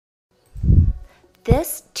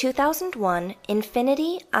This 2001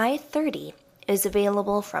 Infiniti I30 is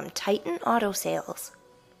available from Titan Auto Sales.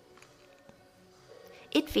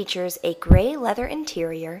 It features a gray leather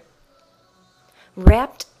interior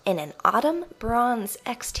wrapped in an autumn bronze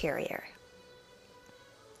exterior.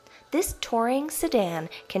 This touring sedan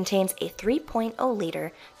contains a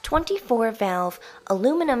 3.0-liter, 24-valve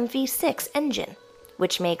aluminum V6 engine,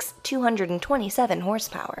 which makes 227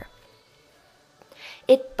 horsepower.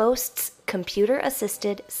 It boasts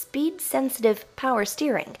computer-assisted, speed-sensitive power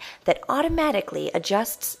steering that automatically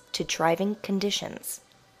adjusts to driving conditions.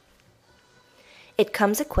 It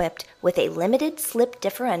comes equipped with a limited slip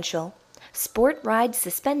differential, sport ride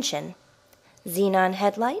suspension, xenon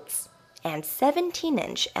headlights, and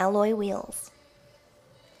 17-inch alloy wheels.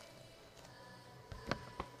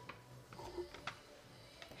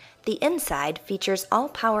 The inside features all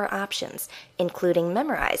power options, including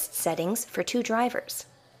memorized settings for 2 drivers.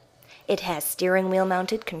 It has steering wheel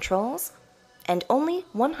mounted controls and only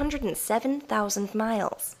 107,000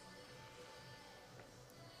 miles.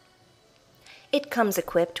 It comes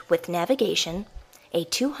equipped with navigation, a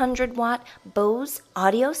 200-watt Bose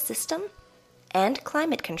audio system, and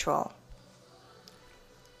climate control.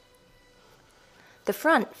 The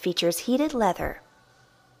front features heated leather,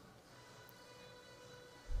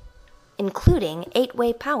 including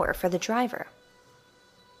 8-way power for the driver.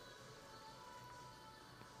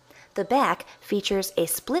 The back features a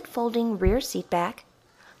split-folding rear seat back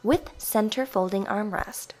with center folding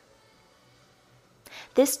armrest.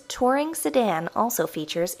 This touring sedan also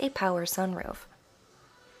features a power sunroof.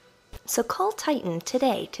 So call Titan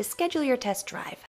today to schedule your test drive.